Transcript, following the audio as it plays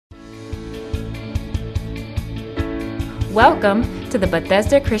Welcome to the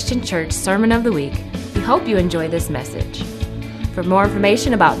Bethesda Christian Church Sermon of the Week. We hope you enjoy this message. For more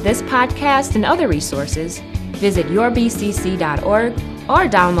information about this podcast and other resources, visit yourbcc.org or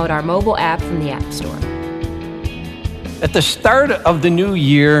download our mobile app from the App Store. At the start of the new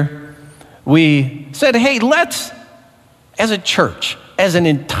year, we said, hey, let's, as a church, as an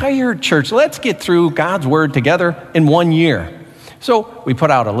entire church, let's get through God's Word together in 1 year. So we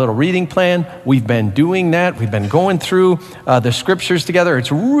put out a little reading plan. We've been doing that. We've been going through the scriptures together.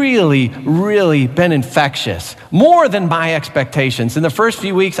 It's really been infectious, more than my expectations. In the first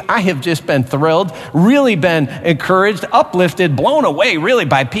few weeks, I have just been thrilled, really been encouraged, uplifted, blown away, really,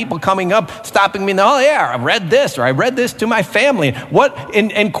 by people coming up, stopping me, oh yeah, I read this, or I read this to my family.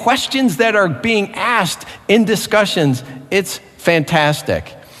 And questions that are being asked in discussions. It's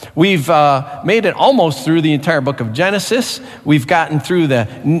fantastic. We've made it almost through the entire book of Genesis. We've gotten through the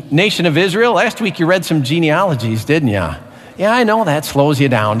nation of Israel. Last week you read some genealogies, didn't you? Yeah, I know that slows you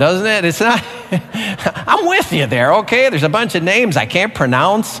down, doesn't it? It's not. I'm with you there, okay? There's a bunch of names I can't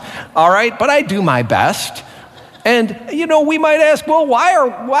pronounce, all right? But I do my best. And, we might ask, well,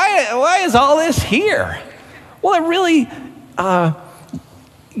 why is all this here? Well, it really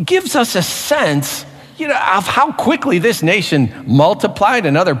gives us a sense of how quickly this nation multiplied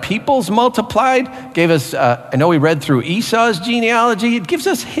and other peoples multiplied. Gave us, I know we read through Esau's genealogy. It gives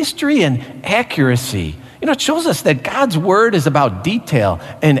us history and accuracy. It shows us that God's word is about detail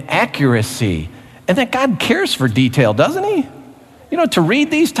and accuracy, and that God cares for detail, doesn't he? To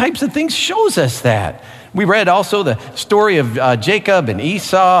read these types of things shows us that. We read also the story of Jacob and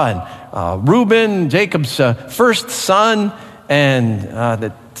Esau and Reuben, Jacob's first son, and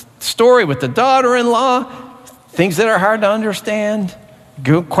the story with the daughter-in-law, things that are hard to understand,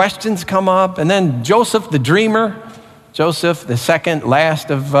 good questions come up, and then Joseph the dreamer, Joseph the second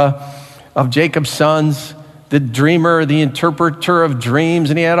last of Jacob's sons, the dreamer, the interpreter of dreams,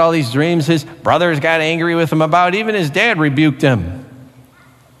 and he had all these dreams his brothers got angry with him about, even his dad rebuked him,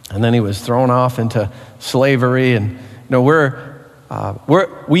 and then he was thrown off into slavery, and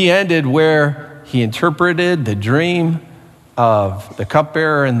we ended where he interpreted the dream of the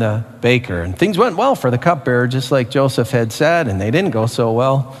cupbearer and the baker. And things went well for the cupbearer, just like Joseph had said, and they didn't go so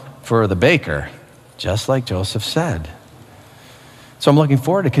well for the baker, just like Joseph said. So I'm looking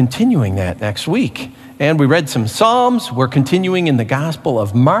forward to continuing that next week. And we read some Psalms. We're continuing in the Gospel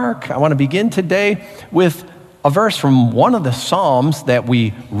of Mark. I want to begin today with a verse from one of the Psalms that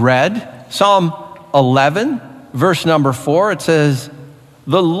we read. Psalm 11, verse number 4. It says,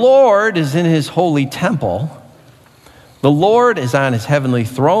 "The Lord is in his holy temple. The Lord is on his heavenly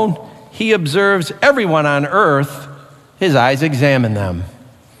throne. He observes everyone on earth. His eyes examine them."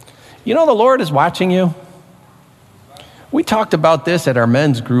 The Lord is watching you. We talked about this at our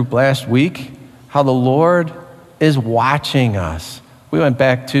men's group last week, how the Lord is watching us. We went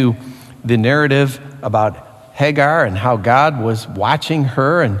back to the narrative about Hagar and how God was watching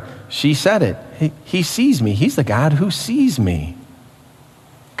her, and she said it. He sees me. He's the God who sees me.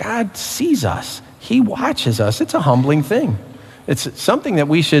 God sees us. He watches us. It's a humbling thing. It's something that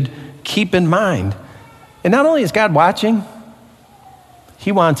we should keep in mind. And not only is God watching,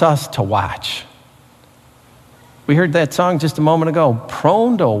 he wants us to watch. We heard that song just a moment ago,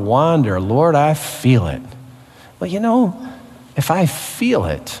 "Prone to wander, Lord, I feel it." Well, if I feel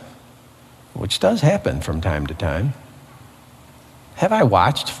it, which does happen from time to time, have I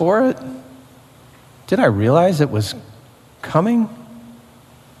watched for it? Did I realize it was coming?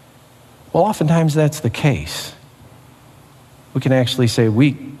 Well, oftentimes that's the case. We can actually say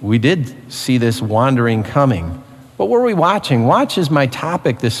we did see this wandering coming. But were we watching? Watch is my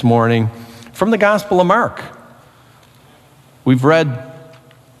topic this morning from the Gospel of Mark. We've read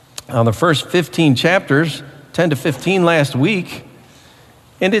the first 15 chapters, 10 to 15 last week.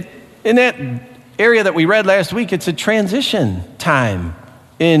 And in that area that we read last week, it's a transition time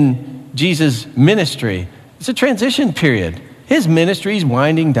in Jesus' ministry. It's a transition period. His ministry is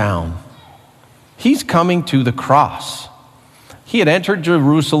winding down. He's coming to the cross. He had entered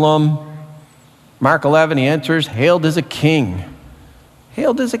Jerusalem. Mark 11, he enters, hailed as a king.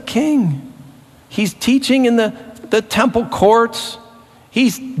 Hailed as a king. He's teaching in the temple courts.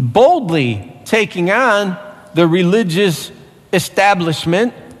 He's boldly taking on the religious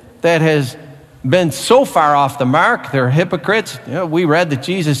establishment that has been so far off the mark. They're hypocrites. We read that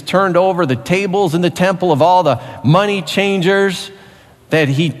Jesus turned over the tables in the temple of all the money changers, that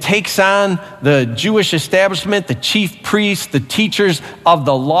he takes on the Jewish establishment, the chief priests, the teachers of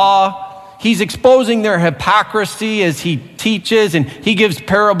the law. He's exposing their hypocrisy as he teaches, and he gives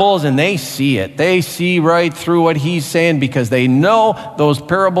parables, and they see it. They see right through what he's saying because they know those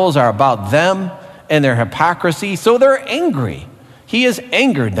parables are about them and their hypocrisy, so they're angry. He has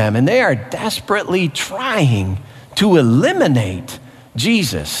angered them, and they are desperately trying to eliminate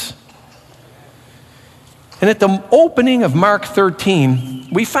Jesus. And at the opening of Mark 13,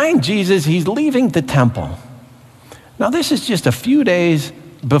 we find Jesus, he's leaving the temple. Now, this is just a few days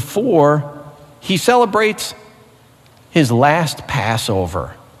before he celebrates his last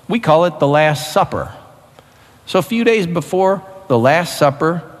Passover. We call it the Last Supper. So a few days before the Last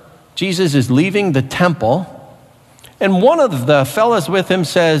Supper, Jesus is leaving the temple, and one of the fellas with him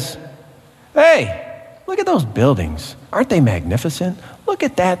says, "Hey, look at those buildings. Aren't they magnificent? Look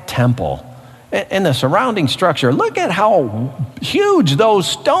at that temple and the surrounding structure. Look at how huge those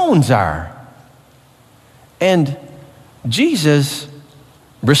stones are." And Jesus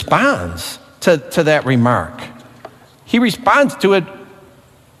responds to that remark. He responds to it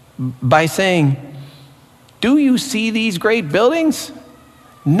by saying, "Do you see these great buildings?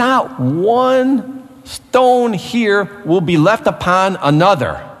 Not one stone here will be left upon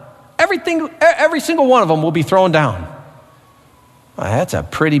another. Every single one of them will be thrown down." Well, that's a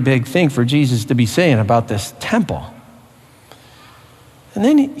pretty big thing for Jesus to be saying about this temple. And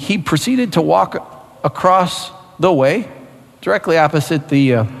then he proceeded to walk across the way, directly opposite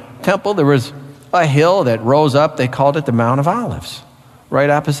the temple. There was a hill that rose up. They called it the Mount of Olives, right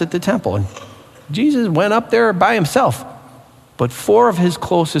opposite the temple. And Jesus went up there by himself, but 4 of his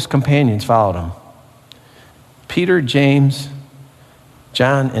closest companions followed him: Peter, James,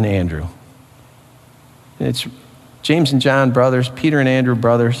 John, and Andrew. And it's James and John brothers, Peter and Andrew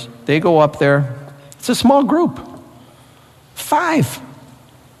brothers. They go up there. It's a small group. 5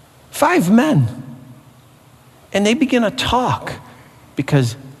 men. And they begin to talk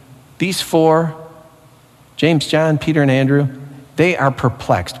because these 4, James, John, Peter, and Andrew, they are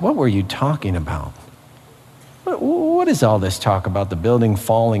perplexed. What were you talking about? What is all this talk about the building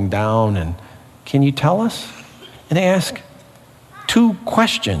falling down? And can you tell us? And they ask 2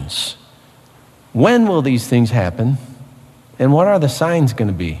 questions. When will these things happen? And what are the signs going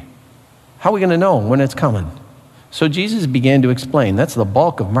to be? How are we going to know when it's coming? So Jesus began to explain. That's the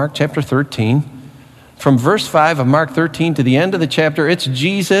bulk of Mark chapter 13. From verse 5 of Mark 13 to the end of the chapter, it's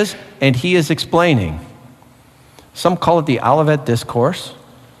Jesus, and he is explaining. Some call it the Olivet Discourse.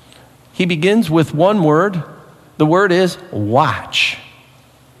 He begins with one word. The word is watch.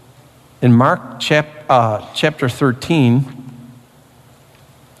 In Mark chapter 13,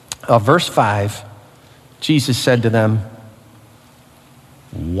 verse 5, Jesus said to them,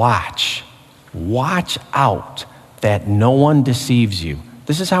 "Watch out that no one deceives you."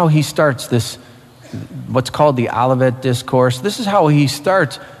 This is how he starts this, what's called the Olivet Discourse. This is how he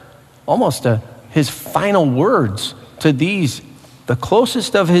starts almost his final words to these, the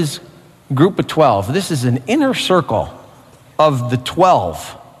closest of his group of 12. This is an inner circle of the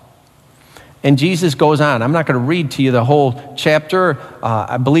 12. And Jesus goes on. I'm not going to read to you the whole chapter.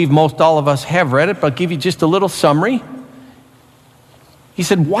 I believe most all of us have read it, but I'll give you just a little summary. He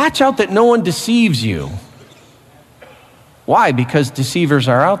said, "Watch out that no one deceives you." Why? Because deceivers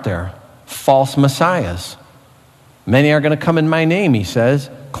are out there. False messiahs. "Many are going to come in my name," he says,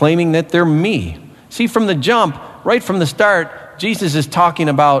 claiming that they're me. See, from the jump, right from the start, Jesus is talking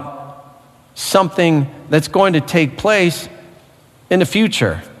about something that's going to take place in the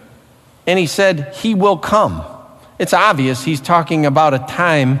future. And he said he will come. It's obvious he's talking about a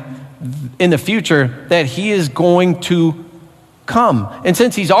time in the future that he is going to come. And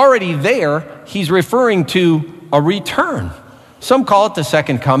since he's already there, he's referring to a return. Some call it the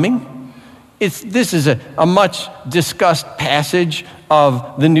second coming. This is a much discussed passage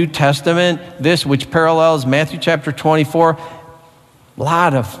of the New Testament, this which parallels Matthew chapter 24. A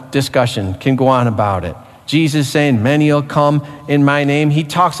lot of discussion can go on about it. Jesus saying, "Many will come in my name." He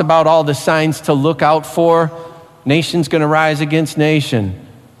talks about all the signs to look out for. Nation's going to rise against nation.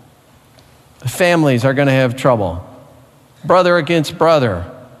 Families are going to have trouble. Brother against brother.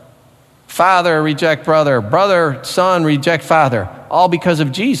 Father reject brother. Brother, son reject father. All because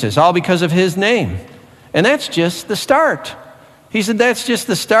of Jesus. All because of his name. And that's just the start. He said, that's just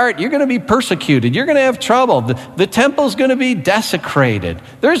the start. You're going to be persecuted. You're going to have trouble. The temple's going to be desecrated.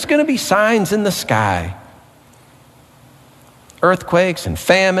 There's going to be signs in the sky. Earthquakes and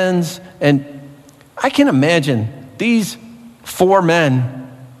famines. And I can imagine these 4 men,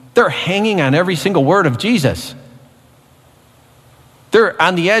 they're hanging on every single word of Jesus. They're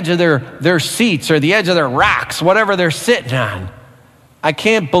on the edge of their seats or the edge of their rocks, whatever they're sitting on. I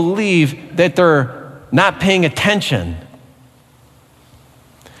can't believe that they're not paying attention.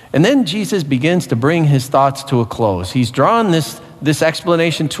 And then Jesus begins to bring his thoughts to a close. He's drawn this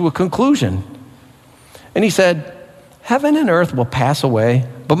explanation to a conclusion. And he said, "Heaven and earth will pass away,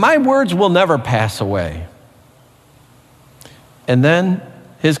 but my words will never pass away. And then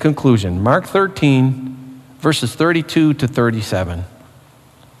his conclusion, Mark 13, verses 32 to 37.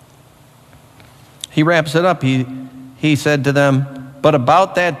 He wraps it up. He said to them, but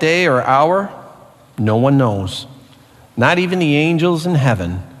about that day or hour, no one knows, not even the angels in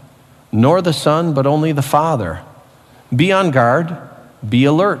heaven, nor the Son, but only the Father. Be on guard, be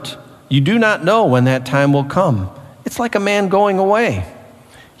alert. You do not know when that time will come. It's like a man going away.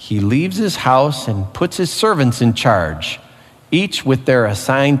 He leaves his house and puts his servants in charge, each with their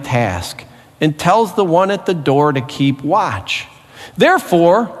assigned task, and tells the one at the door to keep watch.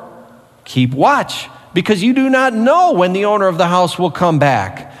 Therefore, keep watch, because you do not know when the owner of the house will come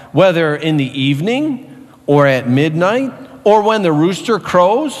back, whether in the evening or at midnight or when the rooster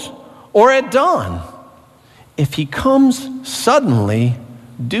crows or at dawn. If he comes suddenly,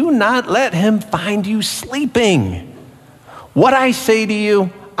 do not let him find you sleeping. What I say to you,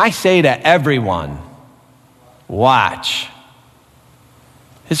 I say to everyone, watch.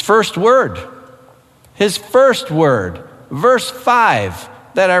 His first word, verse 5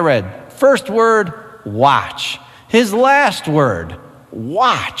 that I read. First word, watch. His last word,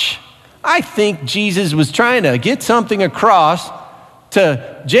 watch. I think Jesus was trying to get something across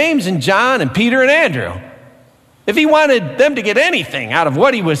to James and John and Peter and Andrew. If he wanted them to get anything out of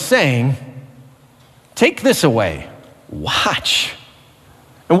what he was saying, take this away. Watch.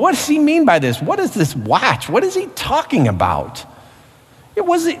 And what does he mean by this? What is this watch? What is he talking about?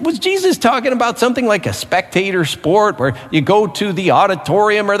 Was Jesus talking about something like a spectator sport where you go to the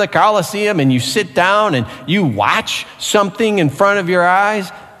auditorium or the Coliseum and you sit down and you watch something in front of your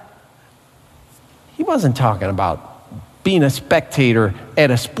eyes? He wasn't talking about being a spectator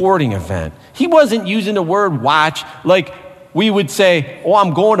at a sporting event. He wasn't using the word watch like we would say, oh,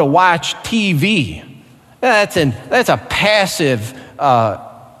 I'm going to watch TV. That's a passive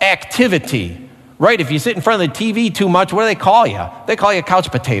activity, right? If you sit in front of the TV too much, what do they call you? They call you a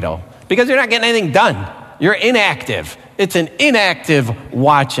couch potato because you're not getting anything done. You're inactive. It's an inactive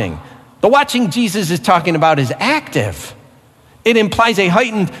watching. The watching Jesus is talking about is active. It implies a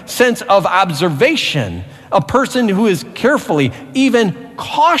heightened sense of observation, a person who is carefully, even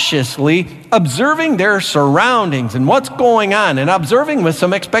cautiously observing their surroundings and what's going on and observing with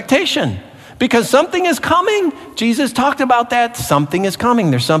some expectation. Because something is coming. Jesus talked about that. Something is coming.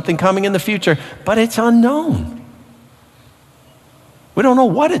 There's something coming in the future, but it's unknown. We don't know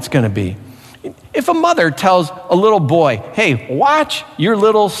what it's going to be. If a mother tells a little boy, hey, watch your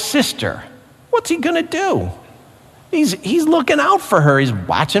little sister, what's he going to do? He's looking out for her. He's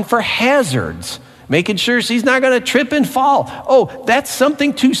watching for hazards, making sure she's not going to trip and fall. Oh, that's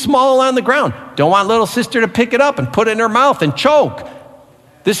something too small on the ground. Don't want little sister to pick it up and put it in her mouth and choke.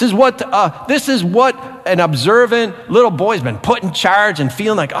 This is what an observant little boy's been put in charge and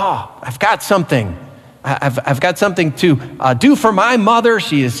feeling like, oh, I've got something. I've got something to do for my mother.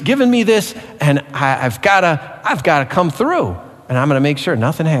 She has given me this, and I've got to come through, and I'm going to make sure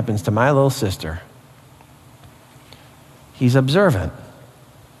nothing happens to my little sister. He's observant.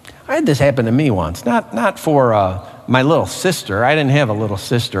 I had this happen to me once, not for my little sister. I didn't have a little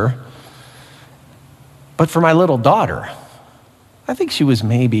sister, but for my little daughter. I think she was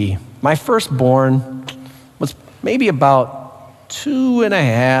my firstborn was maybe about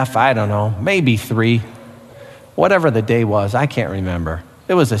 2.5, I don't know, maybe 3. Whatever the day was, I can't remember.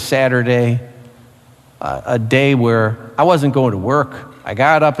 It was a Saturday, a day where I wasn't going to work. I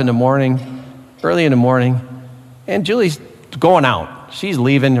got up in the morning, early in the morning, and Julie's going out. She's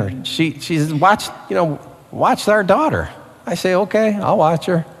leaving, or she says, watch our daughter. I say, okay, I'll watch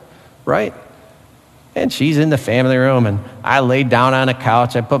her, right? And she's in the family room, and I laid down on a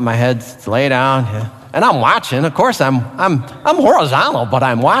couch. I put my head, lay down, and I'm watching. Of course, I'm horizontal, but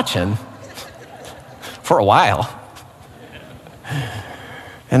I'm watching for a while.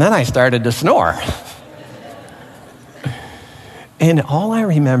 And then I started to snore. And all I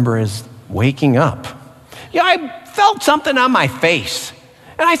remember is waking up. I felt something on my face.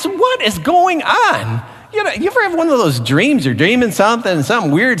 And I said, what is going on? You ever have one of those dreams? You're dreaming something and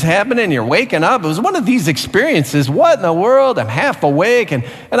something weird's happening and you're waking up. It was one of these experiences. What in the world? I'm half awake. And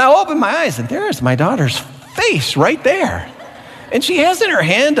I open my eyes and there's my daughter's face right there. And she has in her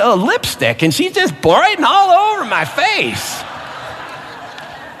hand a lipstick and she's just brighting all over my face.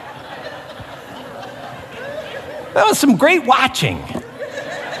 That was some great watching.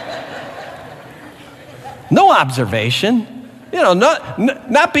 No observation.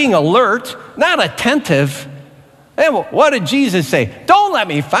 Not being alert, not attentive. And what did Jesus say? Don't let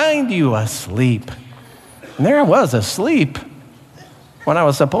me find you asleep. And there I was asleep when I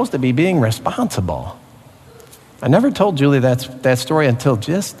was supposed to be being responsible. I never told Julie that story until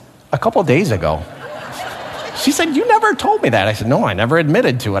just a couple days ago. She said, you never told me that. I said, no, I never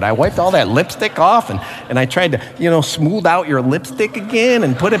admitted to it. I wiped all that lipstick off, and I tried to, smooth out your lipstick again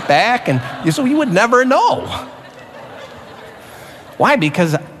and put it back, and so you would never know. Why?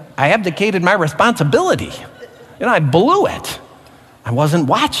 Because I abdicated my responsibility. I blew it. I wasn't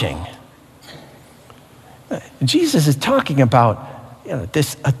watching. Jesus is talking about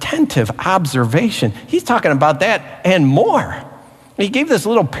this attentive observation. He's talking about that and more. He gave this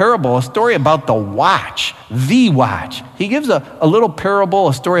little parable, a story about the watch. He gives a little parable,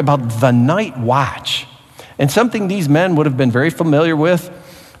 a story about the night watch. And something these men would have been very familiar with,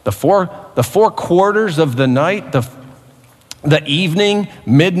 the four quarters of the night, the evening,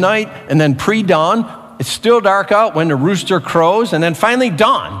 midnight, and then pre-dawn. It's still dark out when the rooster crows, and then finally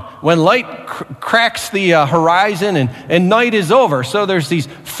dawn, when light cracks the horizon and night is over. So there's these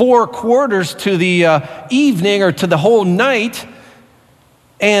 4 quarters to the evening or to the whole night,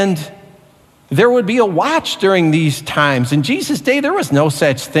 and there would be a watch during these times. In Jesus' day, there was no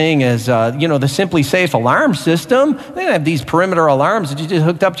such thing as, the Simply Safe alarm system. They didn't have these perimeter alarms that you just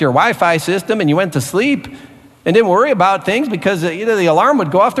hooked up to your Wi-Fi system and you went to sleep and didn't worry about things because the alarm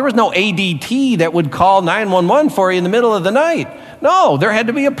would go off. There was no ADT that would call 911 for you in the middle of the night. No, there had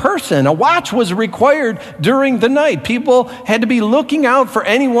to be a person. A watch was required during the night. People had to be looking out for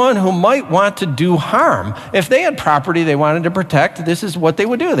anyone who might want to do harm. If they had property they wanted to protect, this is what they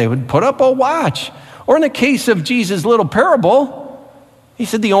would do. They would put up a watch. Or in the case of Jesus' little parable, he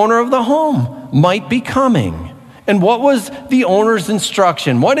said the owner of the home might be coming. And what was the owner's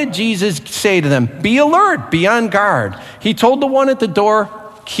instruction? What did Jesus say to them? Be alert, be on guard. He told the one at the door,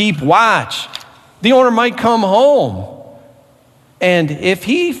 keep watch. The owner might come home. And if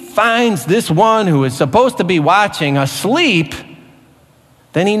he finds this one who is supposed to be watching asleep,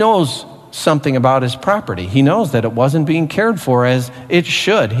 then he knows something about his property. He knows that it wasn't being cared for as it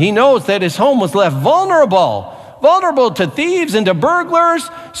should. He knows that his home was left vulnerable to thieves and to burglars.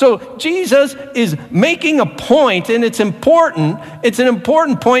 So Jesus is making a point, and it's important. It's an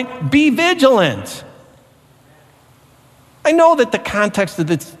important point. Be vigilant. I know that the context of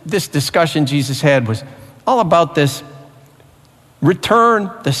this discussion Jesus had was all about this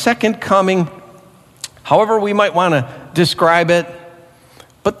return, the second coming, however we might want to describe it.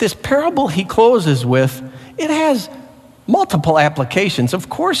 But this parable he closes with, it has multiple applications. Of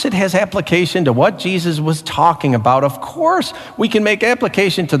course it has application to what Jesus was talking about. Of course we can make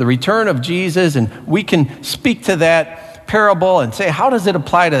application to the return of Jesus, and we can speak to that parable and say, how does it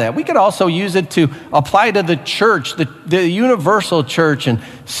apply to that? We could also use it to apply to the church, the universal church, and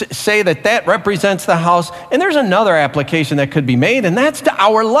say that represents the house. And there's another application that could be made, and that's to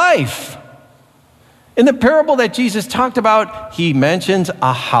our life. In the parable that Jesus talked about, he mentions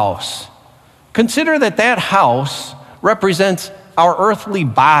a house. Consider that house represents our earthly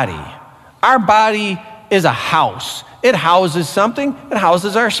body. Our body is a house. It houses something. It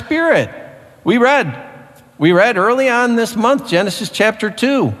houses our spirit. We read early on this month, Genesis chapter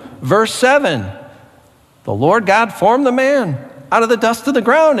 2, verse 7. The Lord God formed the man out of the dust of the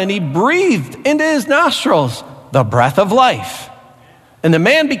ground, and he breathed into his nostrils the breath of life. And the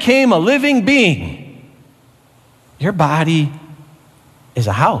man became a living being. Your body is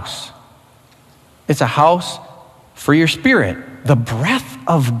a house. It's a house for your spirit. The breath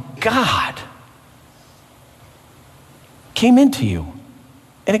of God came into you,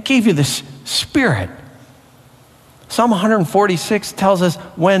 and it gave you this spirit. Psalm 146 tells us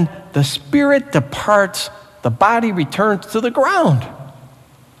when the spirit departs, the body returns to the ground.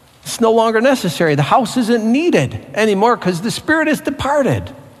 It's no longer necessary. The house isn't needed anymore because the spirit is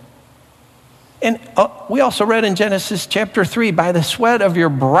departed. And we also read in Genesis chapter 3, by the sweat of your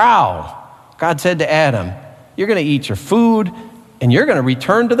brow, God said to Adam, you're going to eat your food and you're going to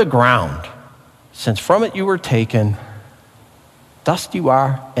return to the ground. Since from it you were taken, dust you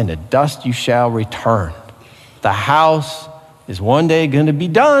are, and to dust you shall return. The house is one day going to be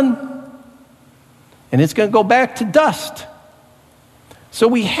done, and it's going to go back to dust. So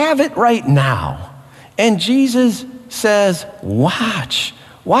we have it right now. And Jesus says, watch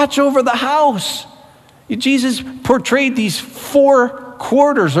over the house. Jesus portrayed these 4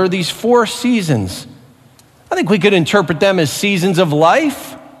 quarters, or these 4 seasons. I think we could interpret them as seasons of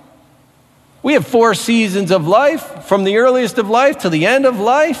life. We have 4 seasons of life, from the earliest of life to the end of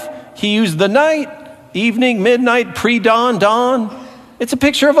life. He used the night, evening, midnight, pre-dawn, dawn. It's a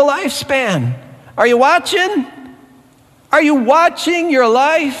picture of a lifespan. Are you watching? Are you watching your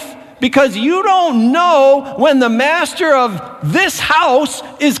life? Because you don't know when the master of this house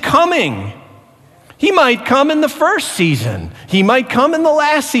is coming. He might come in the first season. He might come in the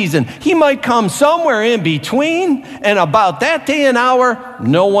last season. He might come somewhere in between, and about that day and hour,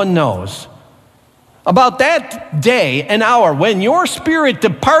 no one knows. About that day and hour when your spirit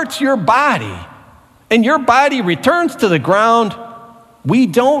departs your body and your body returns to the ground, we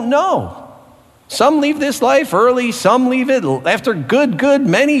don't know. Some leave this life early, some leave it after good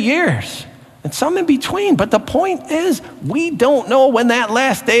many years, and some in between. But the point is, we don't know when that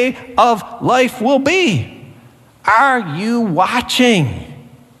last day of life will be. Are you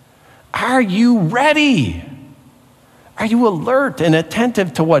watching? Are you ready? Are you alert and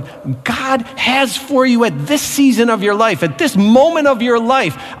attentive to what God has for you at this season of your life, at this moment of your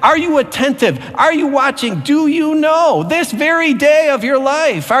life? Are you attentive? Are you watching? Do you know this very day of your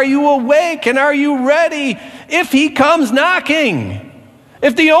life? Are you awake and are you ready if he comes knocking?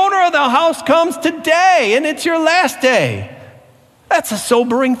 If the owner of the house comes today and it's your last day? That's a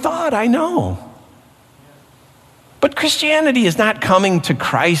sobering thought, I know. But Christianity is not coming to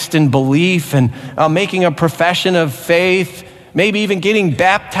Christ in belief and making a profession of faith, maybe even getting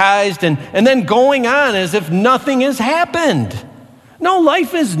baptized and then going on as if nothing has happened. No,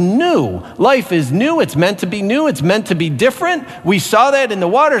 life is new. Life is new. It's meant to be new. It's meant to be different. We saw that in the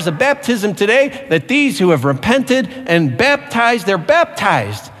waters of baptism today, that these who have repented and baptized, they're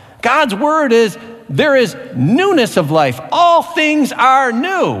baptized. God's word is there is newness of life. All things are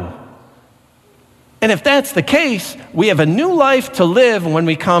new. And if that's the case, we have a new life to live when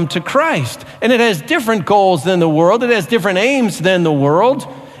we come to Christ. And it has different goals than the world. It has different aims than the world.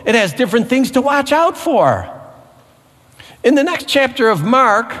 It has different things to watch out for. In the next chapter of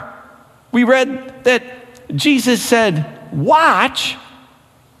Mark, we read that Jesus said, watch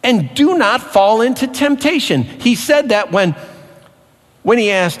and do not fall into temptation. He said that when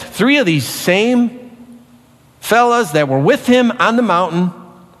he asked three of these same fellas that were with him on the mountain,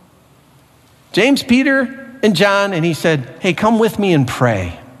 James, Peter, and John, and he said, hey, come with me and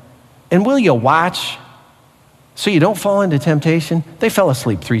pray. And will you watch so you don't fall into temptation? They fell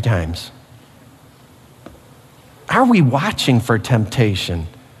asleep 3 times. Are we watching for temptation?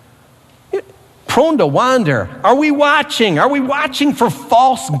 Prone to wander. Are we watching? Are we watching for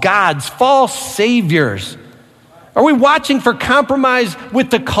false gods, false saviors? Are we watching for compromise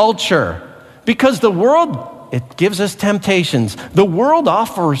with the culture? Because the world, it gives us temptations. The world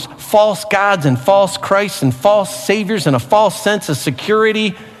offers false gods and false Christs and false saviors and a false sense of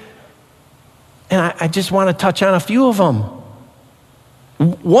security. And I just want to touch on a few of them.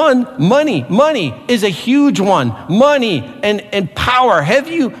 One, money. Money is a huge one. Money and power. Have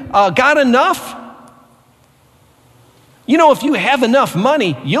you got enough? You know, if you have enough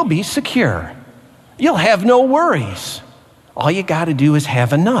money, you'll be secure. You'll have no worries. All you got to do is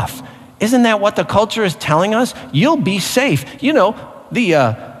have enough. Isn't that what the culture is telling us? You'll be safe. You know,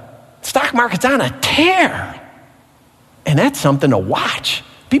 the stock market's on a tear. And that's something to watch.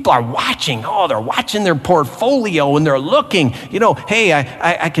 People are watching. Oh, they're watching their portfolio and they're looking. You know, hey,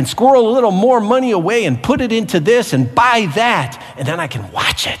 I can squirrel a little more money away and put it into this and buy that. And then I can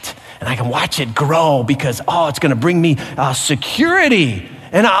watch it. And I can watch it grow because, oh, it's going to bring me security.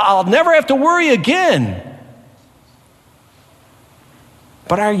 And I'll never have to worry again.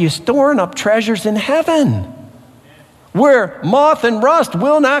 But are you storing up treasures in heaven where moth and rust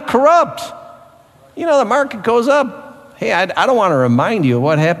will not corrupt? You know, the market goes up. Hey, I don't want to remind you of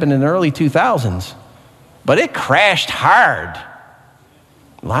what happened in the early 2000s, but it crashed hard.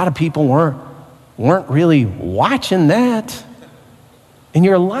 A lot of people weren't really watching that. And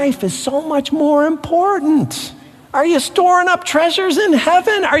your life is so much more important. Are you storing up treasures in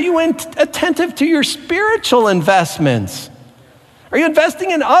heaven? Are you attentive to your spiritual investments? Are you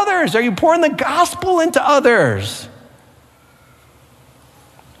investing in others? Are you pouring the gospel into others?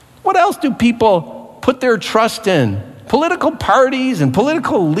 What else do people put their trust in? Political parties and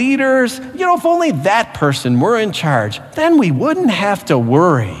political leaders. You know, if only that person were in charge, then we wouldn't have to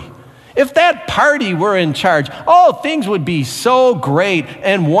worry. If that party were in charge, oh, things would be so great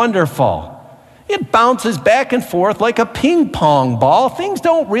and wonderful. It bounces back and forth like a ping pong ball. Things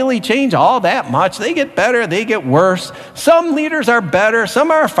don't really change all that much. They get better, they get worse. Some leaders are better,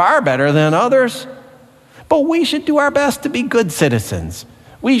 some are far better than others. But we should do our best to be good citizens.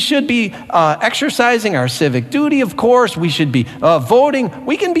 We should be exercising our civic duty, of course. We should be voting.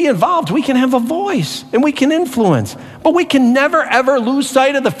 We can be involved. We can have a voice, and we can influence. But we can never, ever lose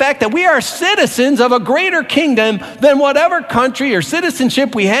sight of the fact that we are citizens of a greater kingdom than whatever country or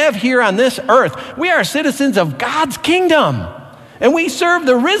citizenship we have here on this earth. We are citizens of God's kingdom, and we serve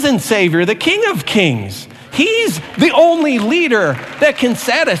the risen Savior, the King of Kings. He's the only leader that can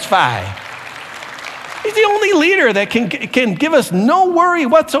satisfy. He's the only leader that can give us no worry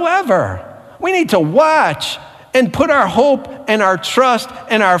whatsoever. We need to watch and put our hope and our trust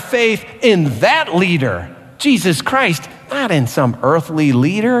and our faith in that leader, Jesus Christ, not in some earthly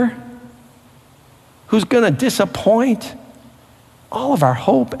leader who's going to disappoint. All of our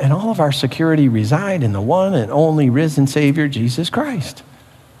hope and all of our security reside in the one and only risen Savior, Jesus Christ.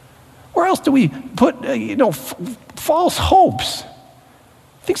 Where else do we put, false hopes?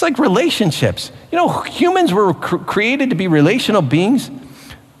 Things like relationships. Humans were created to be relational beings.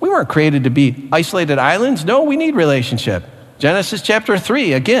 We weren't created to be isolated islands. No, we need relationship. Genesis chapter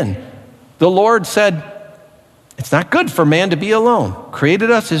 3, again, the Lord said, it's not good for man to be alone.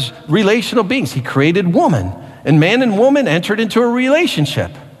 Created us as relational beings. He created woman. And man and woman entered into a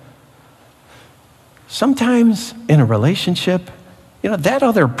relationship. Sometimes in a relationship, that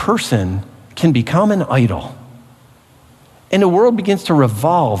other person can become an idol. And the world begins to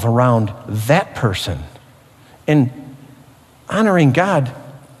revolve around that person. And honoring God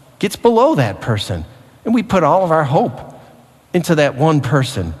gets below that person. And we put all of our hope into that one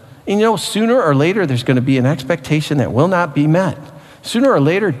person. And sooner or later, there's going to be an expectation that will not be met. Sooner or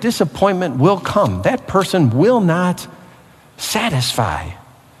later, disappointment will come. That person will not satisfy.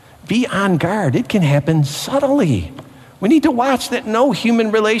 Be on guard. It can happen subtly. We need to watch that no human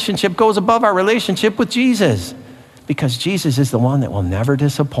relationship goes above our relationship with Jesus, because Jesus is the one that will never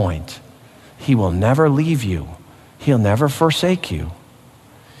disappoint. He will never leave you. He'll never forsake you.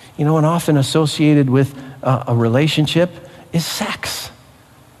 And often associated with a relationship is sex.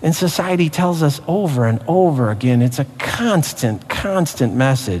 And society tells us over and over again, it's a constant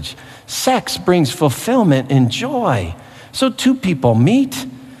message. Sex brings fulfillment and joy. So two people meet,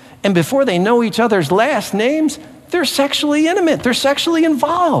 and before they know each other's last names, they're sexually intimate. They're sexually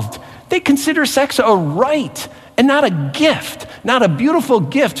involved. They consider sex a right and not a gift, not a beautiful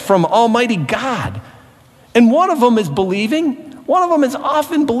gift from Almighty God. And one of them is believing. One of them is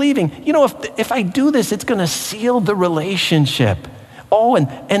often believing, if I do this, it's going to seal the relationship. Oh,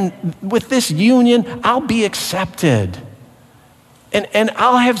 and with this union, I'll be accepted. And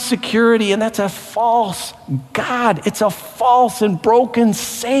I'll have security. And that's a false God. It's a false and broken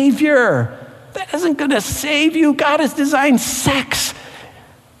Savior. That isn't going to save you. God has designed sex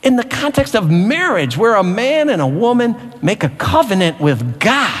in the context of marriage, where a man and a woman make a covenant with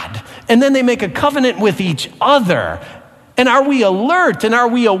God. And then they make a covenant with each other. And are we alert? And are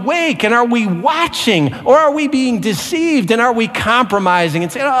we awake? And are we watching? Or are we being deceived? And are we compromising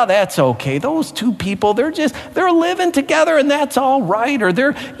and saying, oh, that's okay. Those two people, they're living together and that's all right. Or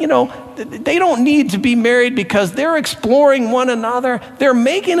they don't need to be married because they're exploring one another. They're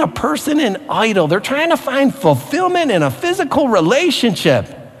making a person an idol. They're trying to find fulfillment in a physical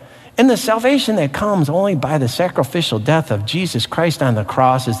relationship. And the salvation that comes only by the sacrificial death of Jesus Christ on the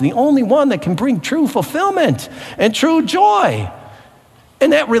cross is the only one that can bring true fulfillment and true joy.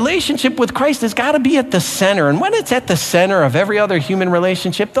 And that relationship with Christ has got to be at the center. And when it's at the center of every other human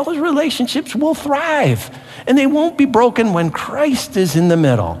relationship, those relationships will thrive. And they won't be broken when Christ is in the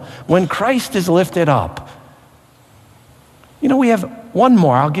middle, when Christ is lifted up. We have one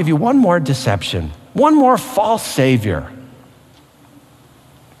more. I'll give you one more deception, one more false savior.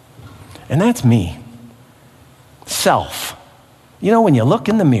 And that's me. Self. When you look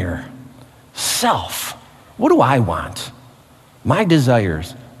in the mirror, self. What do I want? My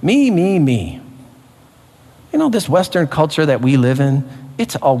desires. Me. This Western culture that we live in,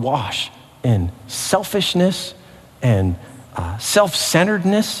 it's awash in selfishness and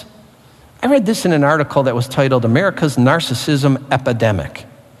self-centeredness. I read this in an article that was titled America's Narcissism Epidemic.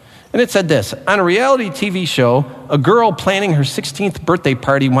 And it said this: on a reality TV show, a girl planning her 16th birthday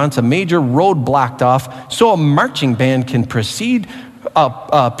party wants a major road blocked off so a marching band can precede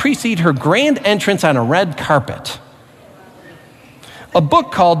her grand entrance on a red carpet. A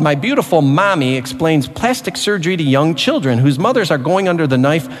book called My Beautiful Mommy explains plastic surgery to young children whose mothers are going under the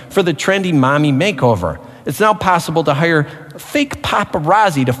knife for the trendy mommy makeover. It's now possible to hire fake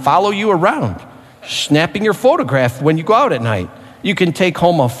paparazzi to follow you around, snapping your photograph when you go out at night. You can take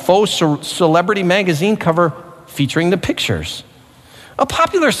home a faux celebrity magazine cover featuring the pictures. A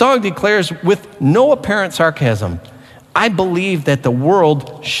popular song declares with no apparent sarcasm, I believe that the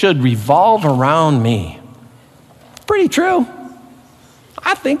world should revolve around me. Pretty true.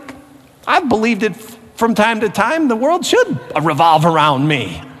 I've believed it from time to time. The world should revolve around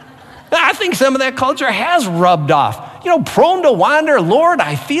me. I think some of that culture has rubbed off. Prone to wander, Lord,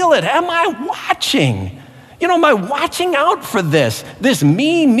 I feel it. Am I watching? Am I watching out for this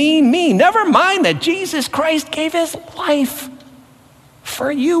me? Never mind that Jesus Christ gave his life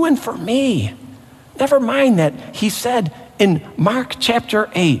for you and for me. Never mind that he said in Mark chapter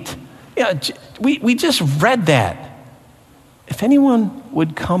 8, we just read that. If anyone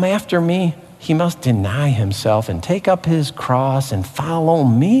would come after me, he must deny himself and take up his cross and follow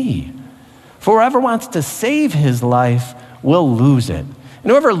me. For whoever wants to save his life will lose it.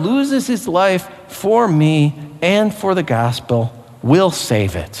 And whoever loses his life for me and for the gospel will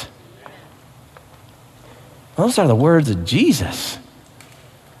save it. Those are the words of Jesus.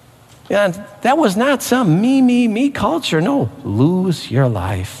 And that was not some me culture. No, lose your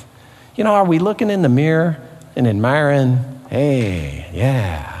life. Are we looking in the mirror and admiring, hey,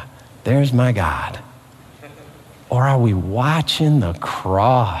 yeah, there's my God? Or are we watching the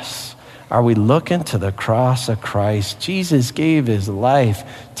cross? Are we looking to the cross of Christ? Jesus gave his life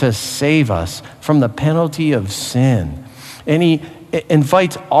to save us from the penalty of sin. And he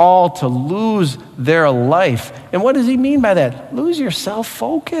invites all to lose their life. And what does he mean by that? Lose your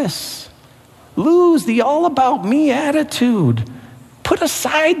self-focus. Lose the all-about-me attitude. Put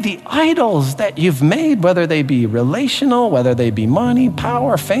aside the idols that you've made, whether they be relational, whether they be money,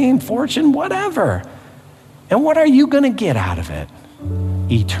 power, fame, fortune, whatever. And what are you going to get out of it?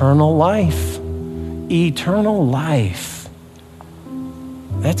 Eternal life. Eternal life.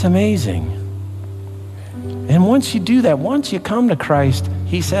 That's amazing. And once you do that, once you come to Christ,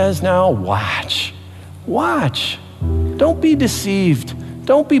 he says now, watch. Watch. Don't be deceived.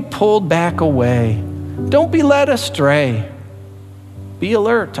 Don't be pulled back away. Don't be led astray. Be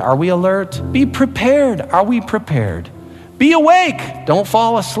alert. Are we alert? Be prepared. Are we prepared? Be awake. Don't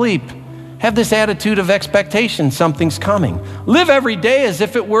fall asleep. Have this attitude of expectation. Something's coming. Live every day as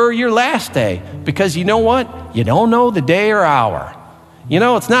if it were your last day. Because you know what? You don't know the day or hour.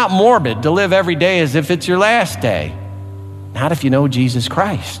 It's not morbid to live every day as if it's your last day. Not if you know Jesus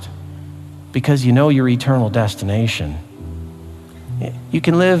Christ. Because you know your eternal destination. You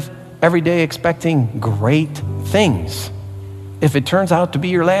can live every day expecting great things. If it turns out to be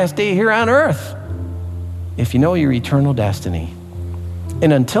your last day here on earth, if you know your eternal destiny.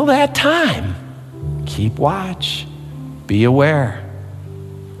 And until that time, keep watch, be aware.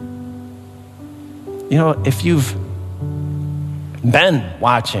 If you've been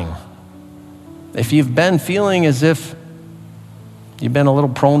watching, if you've been feeling as if you've been a little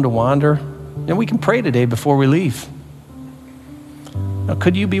prone to wander, then we can pray today before we leave. Now,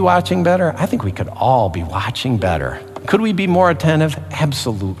 could you be watching better? I think we could all be watching better. Could we be more attentive?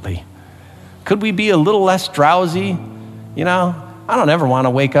 Absolutely. Could we be a little less drowsy? I don't ever want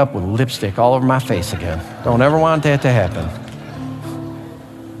to wake up with lipstick all over my face again. Don't ever want that to happen.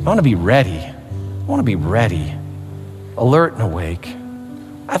 I want to be ready. I want to be ready, alert and awake.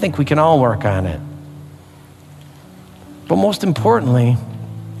 I think we can all work on it. But most importantly,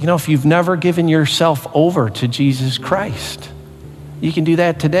 if you've never given yourself over to Jesus Christ, you can do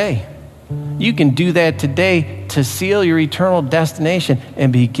that today. You can do that today to seal your eternal destination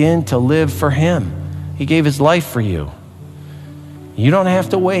and begin to live for him. He gave his life for you. You don't have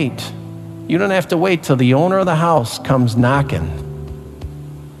to wait. You don't have to wait till the owner of the house comes knocking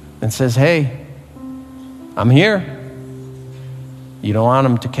and says, hey, I'm here. You don't want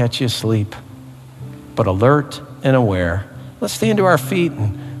him to catch you asleep, but alert and aware. Let's stand to our feet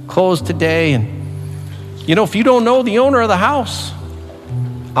and close today. And, if you don't know the owner of the house,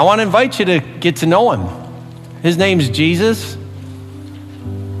 I want to invite you to get to know him. His name's Jesus.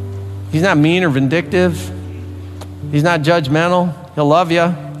 He's not mean or vindictive. He's not judgmental. He'll love you.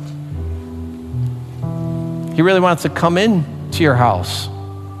 He really wants to come into your house.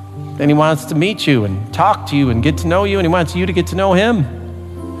 And he wants to meet you and talk to you and get to know you, and he wants you to get to know him.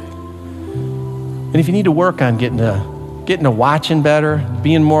 And if you need to work on getting to watching better,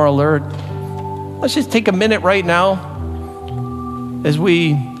 being more alert, let's just take a minute right now as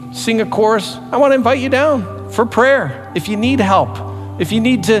we sing a chorus. I want to invite you down for prayer. If you need help, if you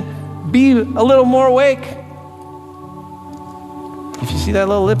need to be a little more awake, if you see that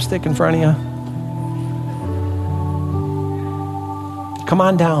little lipstick in front of you, come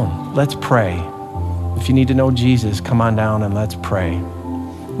on down. Let's pray. If you need to know Jesus, come on down and let's pray.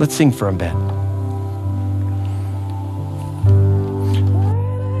 Let's sing for a bit.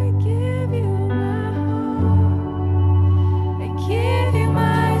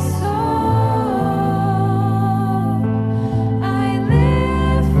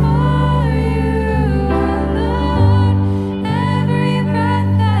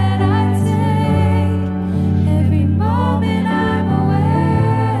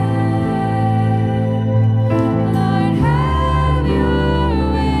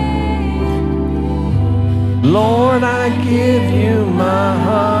 Lord, I give you my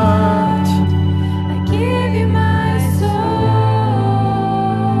heart. I give you my soul.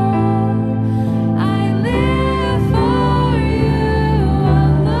 I live for you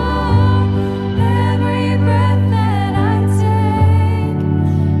alone. Every breath that I take,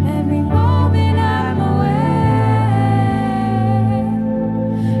 every moment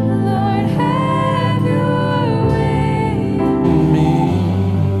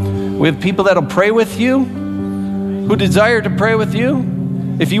We have people that'll pray with you, who desire to pray with you.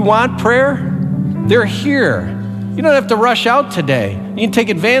 If you want prayer, they're here. You don't have to rush out today. You can take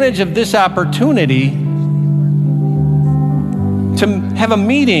advantage of this opportunity to have a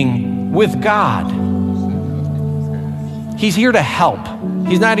meeting with God. He's here to help.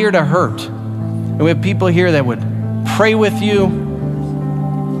 He's not here to hurt. And we have people here that would pray with you,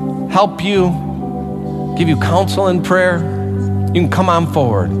 help you, give you counsel and prayer. You can come on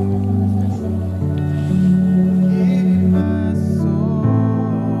forward.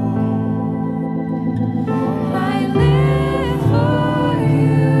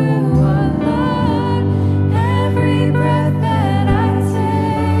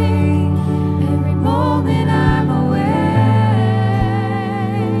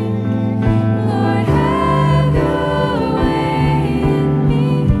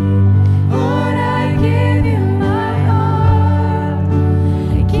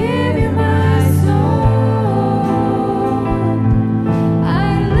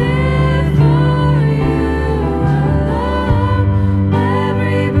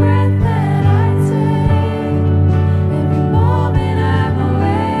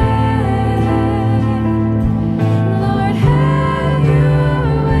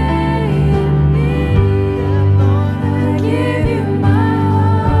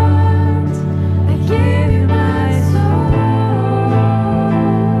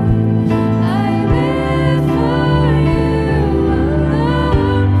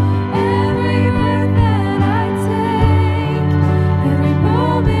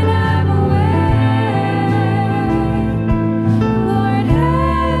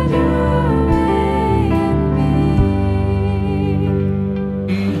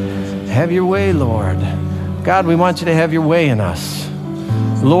 Have your way, Lord. God, we want you to have your way in us.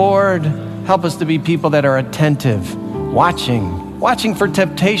 Lord, help us to be people that are attentive, watching for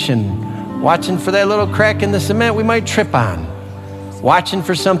temptation, watching for that little crack in the cement we might trip on, watching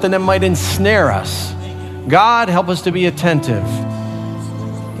for something that might ensnare us. God, help us to be attentive,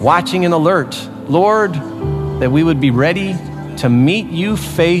 watching and alert. Lord, that we would be ready to meet you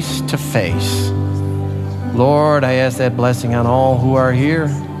face to face. Lord, I ask that blessing on all who are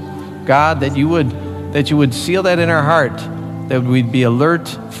here. God, that you would seal that in our heart, that we'd be alert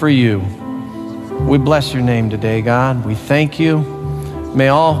for you. We bless your name today, God. We thank you. May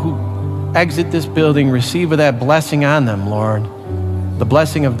all who exit this building receive that blessing on them, Lord. The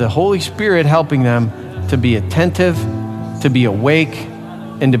blessing of the Holy Spirit helping them to be attentive, to be awake,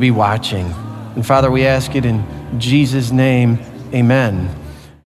 and to be watching. And Father, we ask it in Jesus' name, amen.